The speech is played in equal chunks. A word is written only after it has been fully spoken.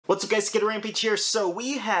What's up guys, Skittlerampage here. So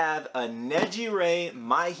we have a Nejire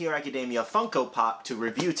My Hero Academia Funko Pop to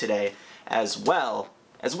review today, as well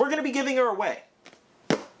as we're going to be giving her away.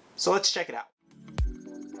 So let's check it out.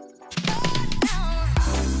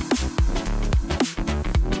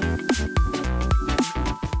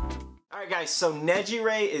 Alright guys, so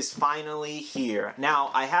Nejire is finally here.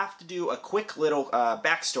 Now, I have to do a quick little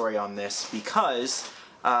backstory on this because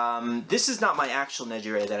this is not my actual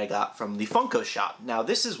Nejire that I got from the Funko shop. Now,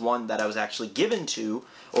 this is one that I was actually given to,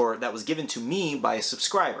 or that was given to me by a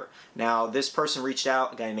subscriber. Now, this person reached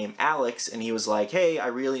out, a guy named Alex, and he was like, hey,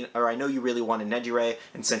 I know you really want a Nejire,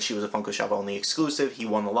 and since she was a Funko shop only exclusive, he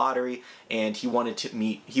won the lottery, and he wanted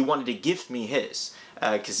to gift me his,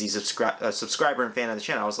 because he's a subscriber and fan of the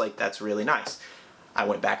channel. I was like, that's really nice. I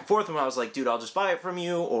went back and forth with him. I was like, dude, I'll just buy it from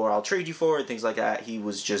you, or I'll trade you for it, things like that. He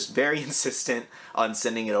was just very insistent on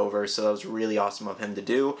sending it over, so that was really awesome of him to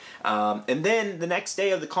do. And then the next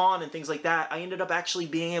day of the con and things like that, I ended up actually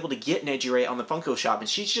being able to get Nejire on the Funko shop, and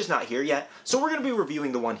she's just not here yet. So we're going to be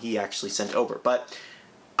reviewing the one he actually sent over. But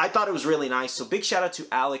I thought it was really nice, so big shout out to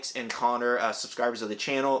Alex and Connor, subscribers of the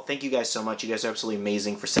channel. Thank you guys so much. You guys are absolutely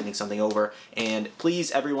amazing for sending something over. And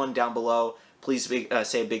please, everyone down below, please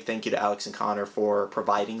say a big thank you to Alex and Connor for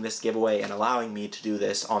providing this giveaway and allowing me to do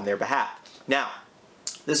this on their behalf. Now,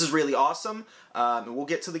 this is really awesome. We'll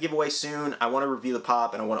get to the giveaway soon. I want to review the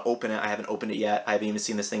pop and I want to open it. I haven't opened it yet. I haven't even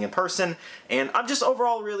seen this thing in person. And I'm just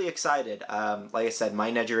overall really excited. Like I said,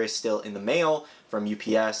 my Nejire is still in the mail from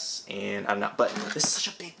UPS, and I'm not, but this is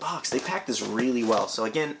such a big box. They packed this really well. So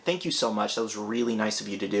again, thank you so much. That was really nice of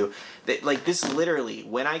you to do. Like this literally,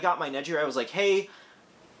 when I got my Nejire, I was like, hey,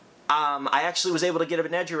 I actually was able to get a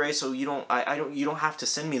Nejire, so you don't have to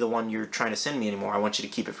send me the one you're trying to send me anymore. I want you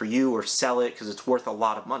to keep it for you or sell it because it's worth a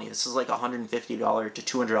lot of money. This is like $150 to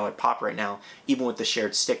 $200 pop right now, even with the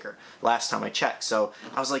shared sticker. Last time I checked, so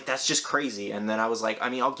I was like, that's just crazy. And then I was like, I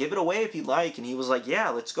mean, I'll give it away if you'd like. And he was like, yeah,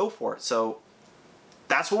 let's go for it. So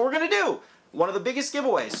that's what we're gonna do. One of the biggest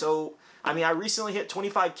giveaways. So I mean, I recently hit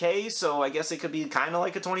 25K, so I guess it could be kind of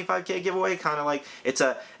like a 25K giveaway. Kind of like it's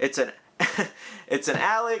an it's an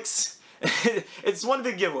Alex. It's one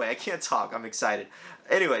big giveaway. I can't talk. I'm excited.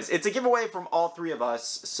 Anyways, it's a giveaway from all three of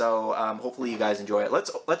us, so hopefully you guys enjoy it.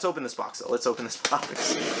 Let's open this box, though. Let's open this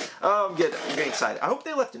box. Oh, I'm getting excited. I hope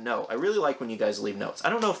they left a note. I really like when you guys leave notes.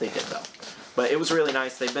 I don't know if they did, though. But it was really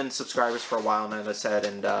nice. They've been subscribers for a while now, as I said,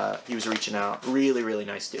 and he was reaching out. Really, really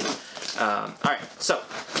nice dude. Alright, so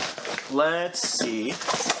let's see.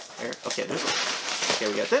 Here. Okay, okay,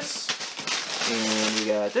 we got this. And we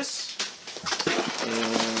got this. And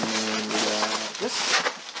we got this.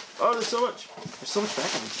 Oh, there's so much. There's so much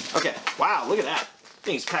packaging. Okay, wow, look at that.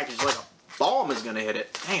 Thing's packaged like a bomb is gonna hit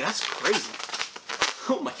it. Dang, that's crazy.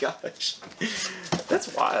 Oh my gosh.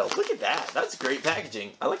 That's wild. Look at that. That's great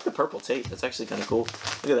packaging. I like the purple tape. That's actually kind of cool.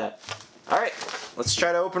 Look at that. Alright, let's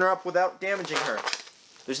try to open her up without damaging her.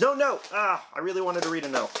 There's no note. Ah, I really wanted to read a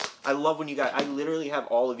note. I love when you guys, I literally have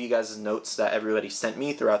all of you guys' notes that everybody sent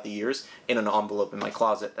me throughout the years in an envelope in my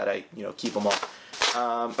closet that I, keep them all.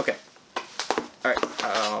 Okay. Alright,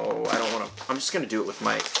 oh, I don't want to, I'm just going to do it with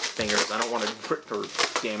my fingers. I don't want to rip or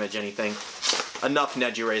damage anything. Enough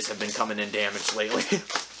Nejires have been coming in damaged lately.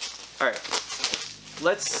 Alright,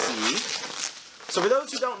 let's see. So for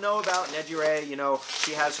those who don't know about Nejire,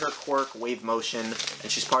 she has her quirk, Wave Motion,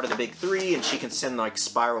 and she's part of the big three, and she can send like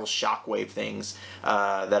spiral shockwave things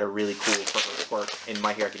that are really cool for her quirk in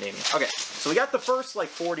My Hero Academia. Okay, so we got the first like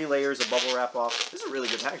 40 layers of bubble wrap off. This is really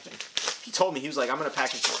good packaging. He told me, he was like, I'm going to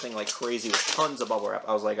package this thing like crazy with tons of bubble wrap.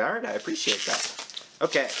 I was like, alright, I appreciate that.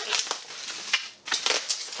 Okay.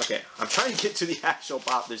 Okay, I'm trying to get to the actual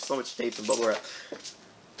pop. There's so much tape and bubble wrap.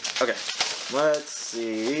 Okay, let's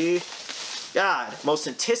see. God, most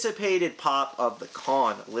anticipated pop of the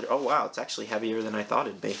con. Oh wow, it's actually heavier than I thought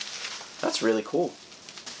it'd be. That's really cool.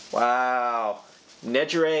 Wow.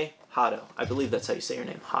 Nejire Hado. I believe that's how you say her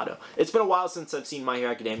name, Hado. It's been a while since I've seen My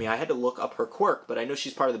Hero Academia. I had to look up her quirk, but I know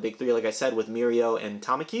she's part of the big three, like I said, with Mirio and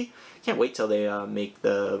Tamaki. Can't wait till they make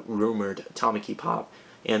the rumored Tamaki pop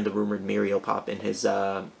and the rumored Mirio pop in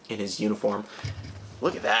his uniform.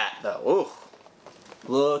 Look at that, though. Ooh.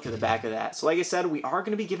 Look at the back of that. So like I said, we are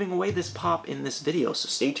going to be giving away this pop in this video, so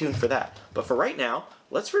stay tuned for that. But for right now,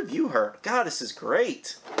 let's review her. God, this is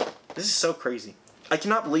great. This is so crazy. I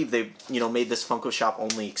cannot believe they, made this Funko Shop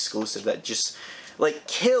only exclusive that just, like,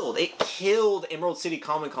 killed. It killed Emerald City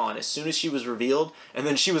Comic Con as soon as she was revealed, and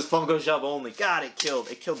then she was Funko Shop only. God, it killed.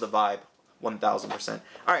 It killed the vibe. 1000%.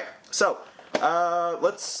 Alright, so,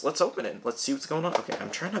 let's open it. Let's see what's going on. Okay, I'm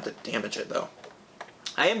trying not to damage it, though.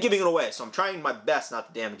 I am giving it away, so I'm trying my best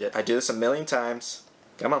not to damage it. I do this a million times.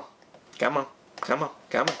 Come on. Come on. Come on,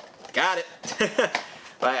 come on. Got it.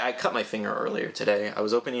 I cut my finger earlier today. I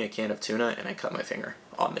was opening a can of tuna and I cut my finger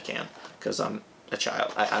on the can because I'm a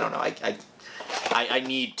child. I don't know. I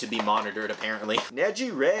need to be monitored apparently.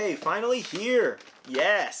 Nejire, finally here.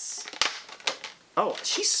 Yes. Oh,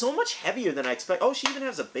 she's so much heavier than I expect. Oh, she even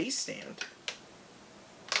has a base stand.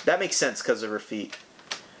 That makes sense because of her feet.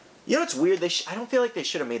 You know what's weird? I don't feel like they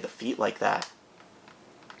should have made the feet like that.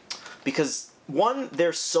 Because one,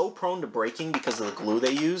 they're so prone to breaking because of the glue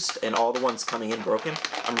they used, and all the ones coming in broken.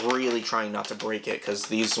 I'm really trying not to break it, because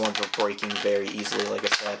these ones are breaking very easily, like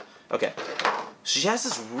I said. Okay. She has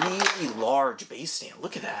this really large base stand.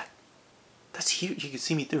 Look at that. That's huge. You can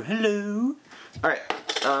see me through. Hello. Alright.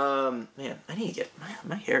 Man, I need to get...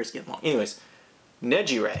 My hair is getting long. Anyways.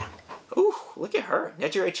 Nejire. Ooh, look at her.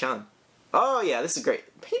 Nejire-chan. Oh, yeah, this is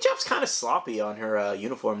great. Paint job's kind of sloppy on her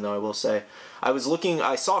uniform, though, I will say.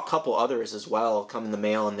 I saw a couple others as well come in the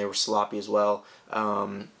mail, and they were sloppy as well.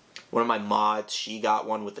 One of my mods, she got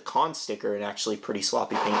one with the con sticker, and actually pretty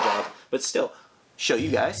sloppy paint job. But still, show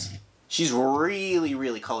you guys. She's really,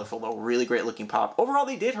 really colorful, though. Really great looking pop. Overall,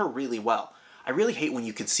 they did her really well. I really hate when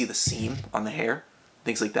you can see the seam on the hair.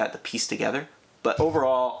 Things like that, the piece together. But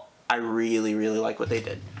overall, I really, really like what they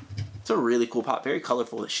did. It's a really cool pop, very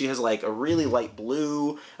colorful. She has like a really light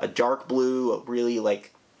blue, a dark blue, a really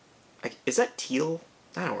like is that teal?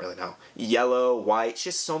 I don't really know. Yellow, white,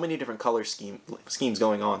 just so many different color schemes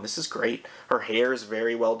going on. This is great. Her hair is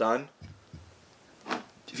very well done.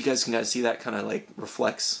 If you guys can see that kind of like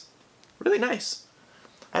reflects. Really nice.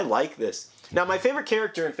 I like this. Now my favorite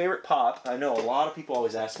character and favorite pop, I know a lot of people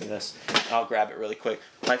always ask me this. I'll grab it really quick.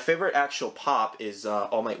 My favorite actual pop is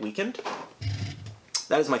All Might Weekend.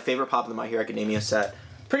 That is my favorite pop of the My Hero Academia set.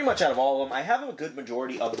 Pretty much out of all of them. I have a good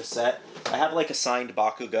majority of the set. I have like a signed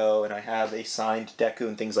Bakugo, and I have a signed Deku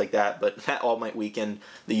and things like that, but that All Might Weekend,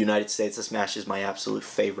 the United States of Smash, is my absolute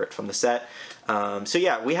favorite from the set. So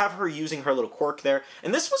yeah, we have her using her little quirk there,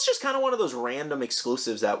 and this was just kind of one of those random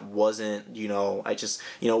exclusives that wasn't, you know,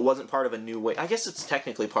 wasn't part of a new wave. I guess it's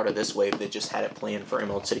technically part of this wave. They just had it planned for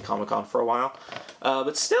Emerald City Comic Con for a while.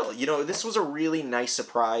 But still, you know, this was a really nice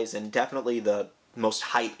surprise, and definitely the most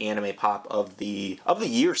hype anime pop of the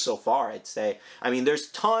year so far, I'd say. I mean,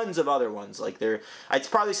 there's tons of other ones. Like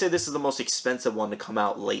I'd probably say this is the most expensive one to come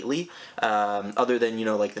out lately, other than, you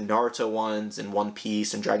know, like the Naruto ones and One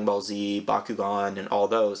Piece and Dragon Ball Z, Bakugan, and all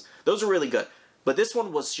those. Those are really good. But this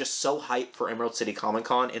one was just so hyped for Emerald City Comic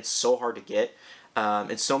Con. It's so hard to get,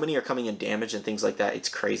 and so many are coming in damaged and things like that. It's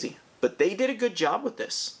crazy. But they did a good job with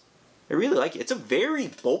this. I really like it. It's a very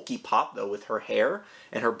bulky pop, though, with her hair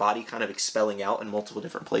and her body kind of expelling out in multiple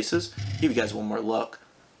different places. Give you guys one more look.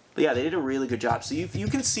 But yeah, they did a really good job. So you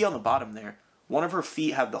can see on the bottom there, one of her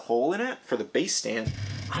feet have the hole in it for the base stand.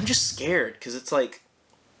 I'm just scared because it's like,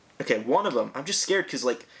 okay, one of them, I'm just scared because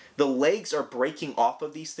like the legs are breaking off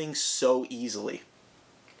of these things so easily.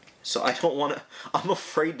 So I don't want to, I'm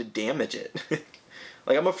afraid to damage it.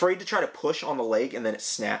 Like I'm afraid to try to push on the leg and then it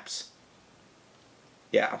snaps.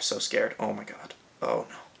 Yeah, I'm so scared. Oh my god. Oh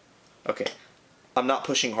no. Okay. I'm not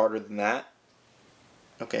pushing harder than that.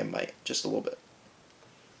 Okay, I might. Just a little bit.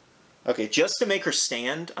 Okay, just to make her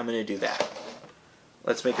stand, I'm going to do that.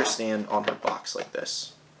 Let's make her stand on her box like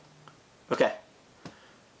this. Okay.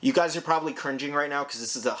 You guys are probably cringing right now because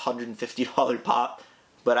this is a $150 pop.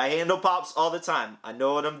 But I handle pops all the time. I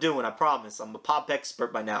know what I'm doing, I promise. I'm a pop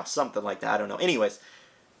expert by now. Something like that. I don't know. Anyways.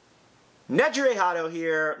 Nejire Hado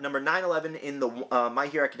here, number 911 in the My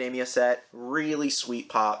Hero Academia set. Really sweet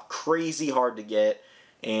pop, crazy hard to get,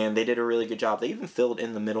 and they did a really good job. They even filled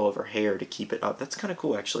in the middle of her hair to keep it up. That's kind of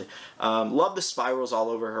cool, actually. Love the spirals all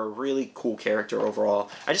over her. Really cool character overall.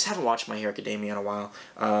 I just haven't watched My Hero Academia in a while.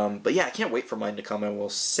 But yeah, I can't wait for mine to come, I will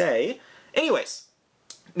say. Anyways,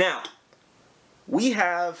 now, we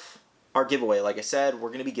have our giveaway. Like I said, we're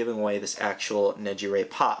going to be giving away this actual Nejire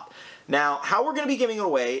pop. Now, how we're going to be giving it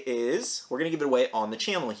away is, we're going to give it away on the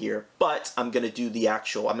channel here, but I'm going to do the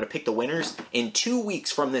actual, I'm going to pick the winners in 2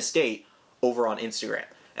 weeks from this date over on Instagram.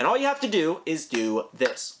 And all you have to do is do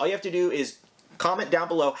this. All you have to do is comment down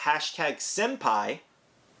below, #senpai.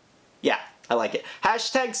 Yeah, I like it.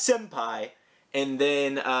 #senpai, and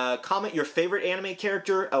then comment your favorite anime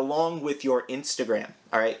character along with your Instagram.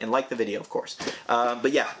 Alright, and like the video, of course.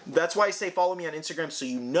 But yeah, that's why I say follow me on Instagram so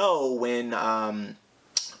you know when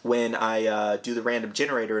I do the random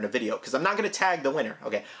generator in a video, because I'm not going to tag the winner,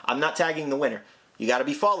 okay? I'm not tagging the winner. You got to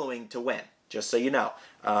be following to win, just so you know.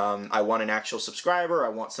 I want an actual subscriber. I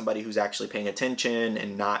want somebody who's actually paying attention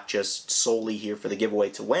and not just solely here for the giveaway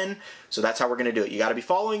to win. So that's how we're going to do it. You got to be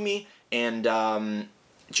following me, and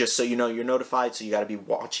just so you know, you're notified, so you got to be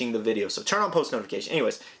watching the video. So turn on post notification.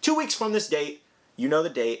 Anyways, 2 weeks from this date, you know the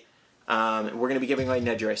date. We're going to be giving away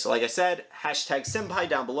Nejire. So like I said, hashtag Senpai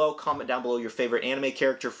down below. Comment down below your favorite anime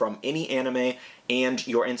character from any anime and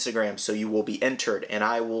your Instagram. So you will be entered. And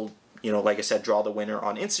I will, you know, like I said, draw the winner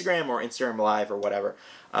on Instagram or Instagram Live or whatever.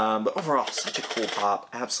 But overall, such a cool pop.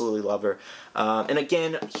 Absolutely love her. And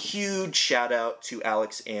again, huge shout out to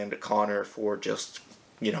Alex and Connor for just,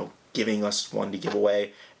 you know, giving us one to give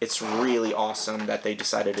away. It's really awesome that they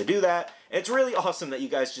decided to do that. It's really awesome that you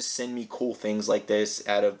guys just send me cool things like this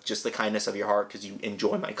out of just the kindness of your heart because you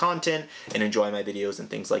enjoy my content and enjoy my videos and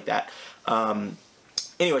things like that.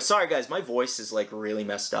 Anyway, sorry guys, my voice is like really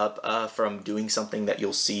messed up from doing something that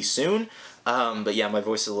you'll see soon. But yeah, my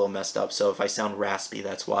voice is a little messed up, so if I sound raspy,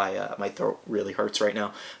 that's why my throat really hurts right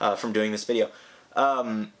now from doing this video.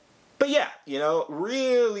 But yeah, you know,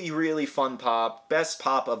 really, really fun pop. Best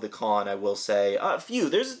pop of the con, I will say. A few.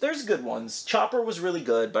 There's good ones. Chopper was really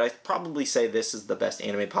good, but I'd probably say this is the best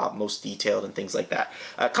anime pop, most detailed and things like that.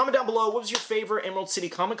 Comment down below, what was your favorite Emerald City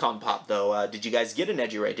Comic Con pop, though? Did you guys get a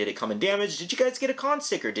Nejire? Did it come in damage? Did you guys get a con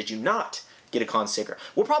sticker? Did you not get a con sticker?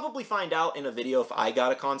 We'll probably find out in a video if I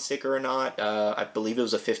got a con sticker or not. I believe it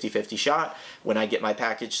was a 50-50 shot when I get my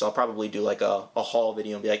package, so I'll probably do like a haul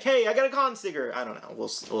video and be like, hey, I got a con sticker. I don't know.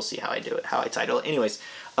 We'll see how I do it, how I title it. Anyways,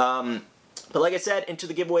 but like I said, enter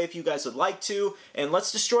the giveaway if you guys would like to, and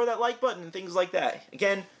let's destroy that like button and things like that.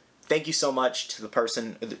 Again, thank you so much to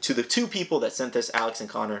the two people that sent this, Alex and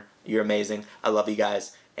Connor. You're amazing. I love you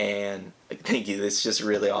guys. And thank you. This is just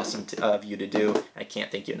really awesome of you to do. I can't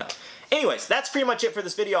thank you enough. Anyways, that's pretty much it for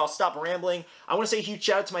this video. I'll stop rambling. I want to say a huge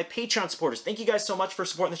shout out to my Patreon supporters. Thank you guys so much for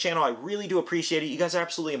supporting the channel. I really do appreciate it. You guys are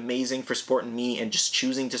absolutely amazing for supporting me and just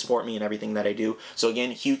choosing to support me in everything that I do. So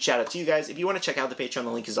again, huge shout out to you guys. If you want to check out the Patreon, the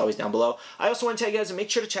link is always down below. I also want to tell you guys to make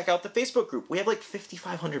sure to check out the Facebook group. We have like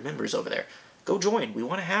 5,500 members over there. Go join. We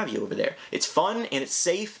want to have you over there. It's fun, and it's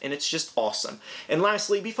safe, and it's just awesome. And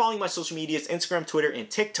lastly, be following my social medias, Instagram, Twitter, and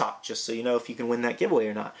TikTok, just so you know if you can win that giveaway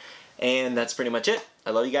or not. And that's pretty much it.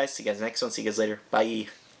 I love you guys. See you guys next one. See you guys later. Bye.